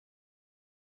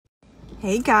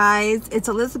Hey guys, it's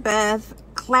Elizabeth.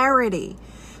 Clarity.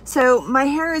 So my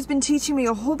hair has been teaching me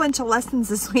a whole bunch of lessons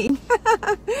this week.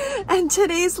 And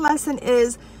today's lesson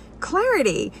is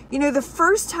clarity. You know, the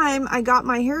first time I got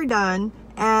my hair done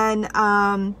and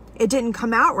it didn't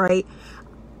come out right,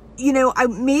 you know,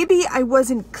 maybe I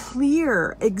wasn't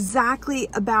clear exactly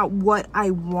about what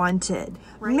I wanted.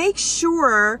 Right. Make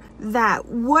sure that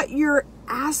what you're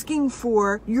asking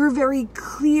for, you're very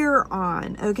clear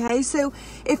on, okay? So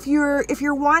if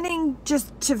you're wanting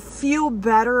just to feel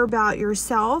better about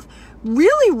yourself,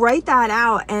 really write that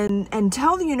out and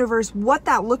tell the universe what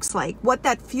that looks like, what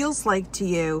that feels like to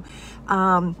you,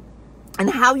 and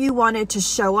how you want it to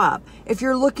show up. If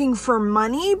you're looking for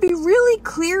money, be really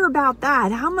clear about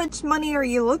that. How much money are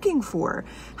you looking for?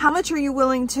 How much are you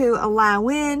willing to allow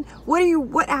in?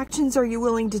 What actions are you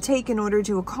willing to take in order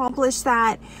to accomplish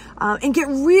that? And get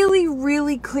really,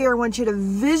 really clear. I want you to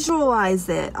visualize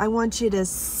it. I want you to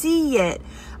see it.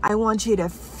 I want you to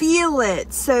feel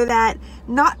it, so that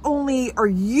not only are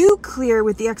you clear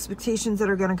with the expectations that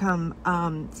are going to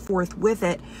come forth with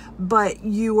it, but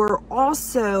you are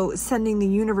also sending the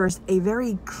universe a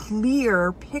very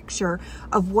clear picture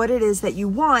of what it is that you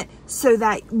want, so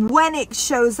that when it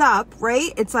shows up,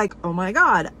 right, it's like, oh my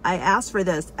God, I asked for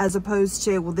this, as opposed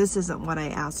to, well, this isn't what I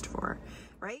asked for.